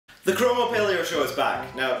The Cromo Paleo show is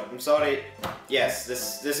back. Now, I'm sorry, yes,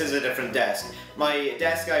 this is a different desk. My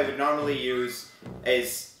desk I would normally use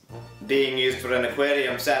is being used for an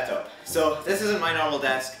aquarium setup. So, this isn't my normal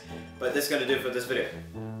desk, but this is going to do for this video.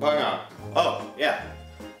 Hang on. Oh, yeah,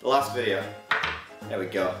 the last video. There we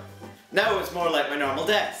go. Now it's more like my normal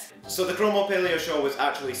desk. So the Cromo Paleo show was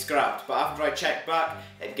actually scrapped, but after I checked back,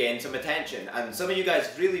 it gained some attention, and some of you guys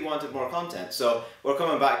really wanted more content, so we're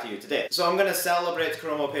coming back to you today. So I'm going to celebrate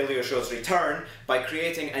Cromo Paleo show's return by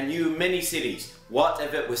creating a new mini-series, What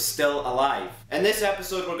If It Was Still Alive? In this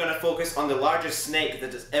episode we're going to focus on the largest snake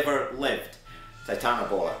that has ever lived,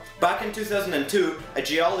 titanoboa. Back in 2002, a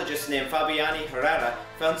geologist named Fabiani Herrera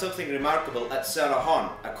found something remarkable at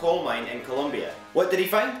Cerrejón, a coal mine in Colombia. What did he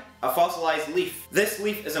find? A fossilized leaf. This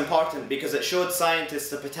leaf is important because it showed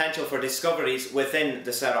scientists the potential for discoveries within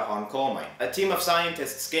the Cerrejón coal mine. A team of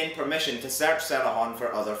scientists gained permission to search Cerrejón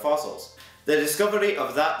for other fossils. The discovery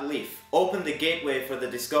of that leaf opened the gateway for the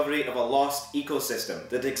discovery of a lost ecosystem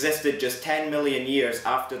that existed just 10 million years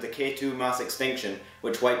after the K2 mass extinction,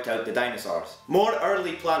 which wiped out the dinosaurs. More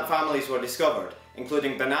early plant families were discovered,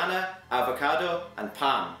 including banana, avocado, and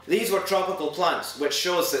palm. These were tropical plants, which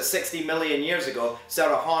shows that 60 million years ago,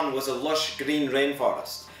 Cerrejón was a lush green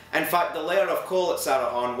rainforest. In fact, the layer of coal at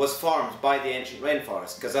Cerrejón was formed by the ancient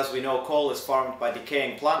rainforest, because as we know, coal is formed by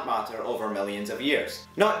decaying plant matter over millions of years.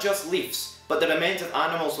 Not just leaves, but the remains of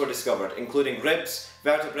animals were discovered, including ribs,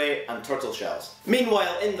 vertebrae, and turtle shells.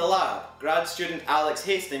 Meanwhile, in the lab, grad student Alex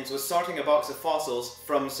Hastings was sorting a box of fossils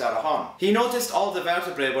from Cerrejón. He noticed all the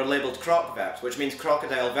vertebrae were labelled crocvert, which means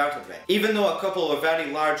crocodile vertebrae, even though a couple were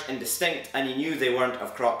very large and distinct, and he knew they weren't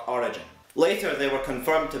of croc origin. Later, they were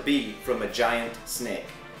confirmed to be from a giant snake.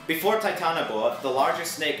 Before titanoboa, the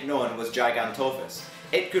largest snake known was Gigantophis.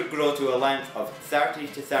 It could grow to a length of 30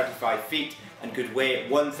 to 35 feet and could weigh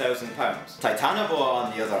 1,000 pounds. Titanoboa,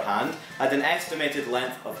 on the other hand, had an estimated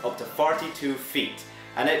length of up to 42 feet,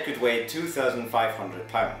 and it could weigh 2,500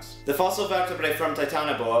 pounds. The fossil vertebrae from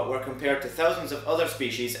titanoboa were compared to thousands of other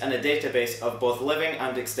species in a database of both living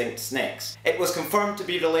and extinct snakes. It was confirmed to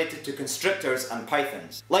be related to constrictors and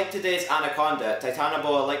pythons. Like today's anaconda,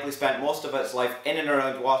 titanoboa likely spent most of its life in and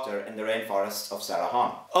around water in the rainforests of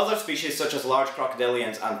Cerrejón. Other species such as large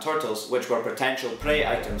crocodilians and turtles, which were potential prey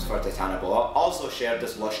items for titanoboa, also shared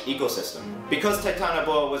this lush ecosystem. Because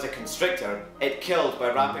titanoboa was a constrictor, it killed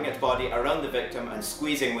by wrapping its body around the victim and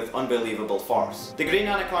squeezing with unbelievable force. The green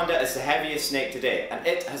anaconda is the heaviest snake today, and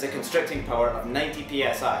it has a constricting power of 90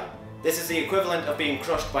 psi. This is the equivalent of being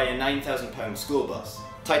crushed by a 9,000 pound school bus.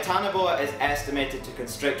 Titanoboa is estimated to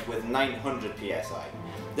constrict with 900 psi.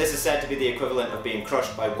 This is said to be the equivalent of being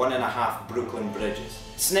crushed by 1.5 Brooklyn bridges.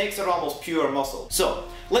 Snakes are almost pure muscle. So,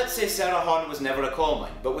 let's say Cerrejón was never a coal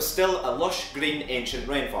mine, but was still a lush green ancient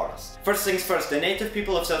rainforest. First things first, the native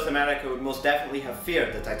people of South America would most definitely have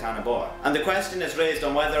feared the titanoboa, and the question is raised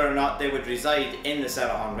on whether or not they would reside in the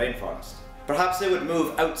Cerrejón rainforest. Perhaps they would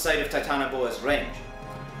move outside of titanoboa's range,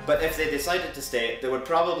 but if they decided to stay, there would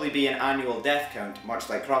probably be an annual death count, much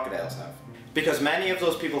like crocodiles have. Because many of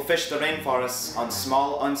those people fish the rainforests on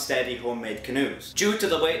small, unsteady homemade canoes. Due to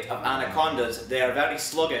the weight of anacondas, they are very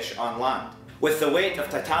sluggish on land. With the weight of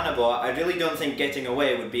titanoboa, I really don't think getting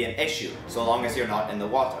away would be an issue, so long as you're not in the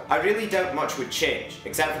water. I really doubt much would change,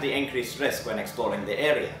 except for the increased risk when exploring the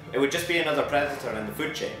area. It would just be another predator in the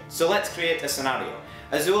food chain. So let's create a scenario.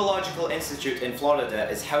 A zoological institute in Florida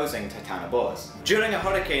is housing titanoboas. During a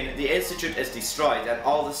hurricane, the institute is destroyed and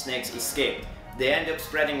all the snakes escape. They end up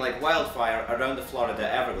spreading like wildfire around the Florida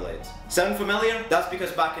Everglades. Sound familiar? That's because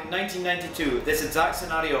back in 1992, this exact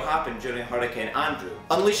scenario happened during Hurricane Andrew,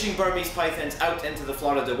 unleashing Burmese pythons out into the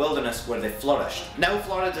Florida wilderness where they flourished. Now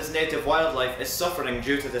Florida's native wildlife is suffering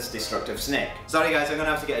due to this destructive snake. Sorry guys, I'm gonna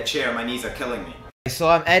have to get a chair, my knees are killing me. So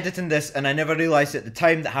I'm editing this and I never realised at the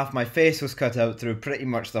time that half my face was cut out through pretty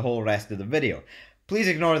much the whole rest of the video. Please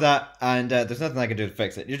ignore that, and there's nothing I can do to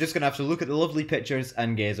fix it. You're just going to have to look at the lovely pictures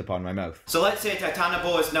and gaze upon my mouth. So let's say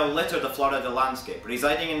titanoboas now litter the Florida landscape,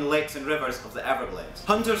 residing in the lakes and rivers of the Everglades.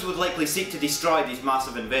 Hunters would likely seek to destroy these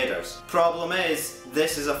massive invaders. Problem is,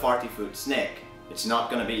 this is a 40-foot snake. It's not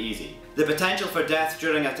going to be easy. The potential for death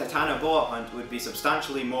during a titanoboa hunt would be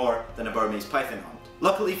substantially more than a Burmese python hunt.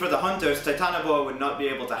 Luckily for the hunters, titanoboa would not be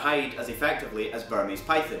able to hide as effectively as Burmese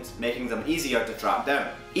pythons, making them easier to track down.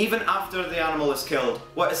 Even after the animal is killed,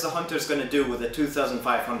 what is the hunters going to do with a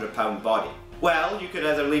 2,500 pound body? Well, you could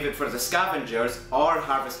either leave it for the scavengers or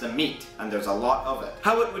harvest the meat, and there's a lot of it.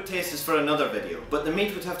 How it would taste is for another video, but the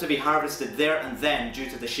meat would have to be harvested there and then due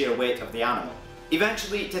to the sheer weight of the animal.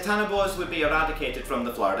 Eventually, titanoboas would be eradicated from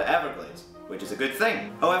the Florida Everglades. which is a good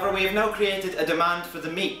thing. However, we have now created a demand for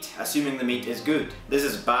the meat, assuming the meat is good. This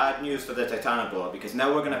is bad news for the titanoboa, because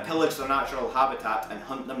now we're going to pillage their natural habitat and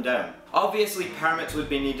hunt them down. Obviously, permits would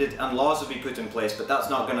be needed and laws would be put in place, but that's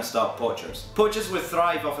not going to stop poachers. Poachers would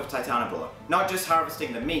thrive off of titanoboa, not just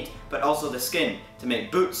harvesting the meat, but also the skin, to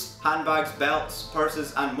make boots, handbags, belts,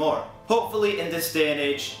 purses, and more. Hopefully, in this day and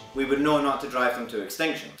age, we would know not to drive them to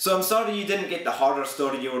extinction. So I'm sorry you didn't get the horror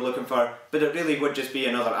story you were looking for, but it really would just be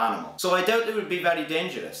another animal. So I doubt it would be very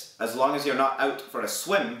dangerous. As long as you're not out for a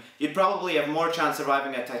swim, you'd probably have more chance of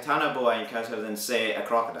surviving a titanoboa encounter than, say, a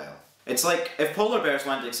crocodile. It's like, if polar bears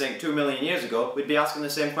went extinct 2 million years ago, we'd be asking the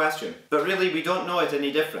same question. But really, we don't know it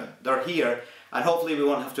any different. They're here, and hopefully we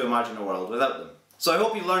won't have to imagine a world without them. So I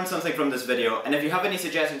hope you learned something from this video, and if you have any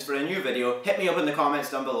suggestions for a new video, hit me up in the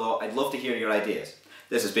comments down below. I'd love to hear your ideas.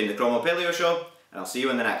 This has been the Cromo Paleo Show, and I'll see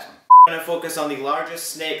you in the next one. I'm going to focus on the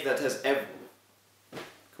largest snake that has ever...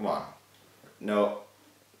 Come on. No.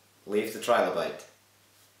 Leave the trilobite.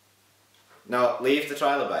 No, leave the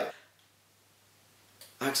trilobite.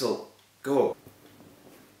 Axel, go.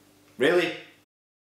 Really?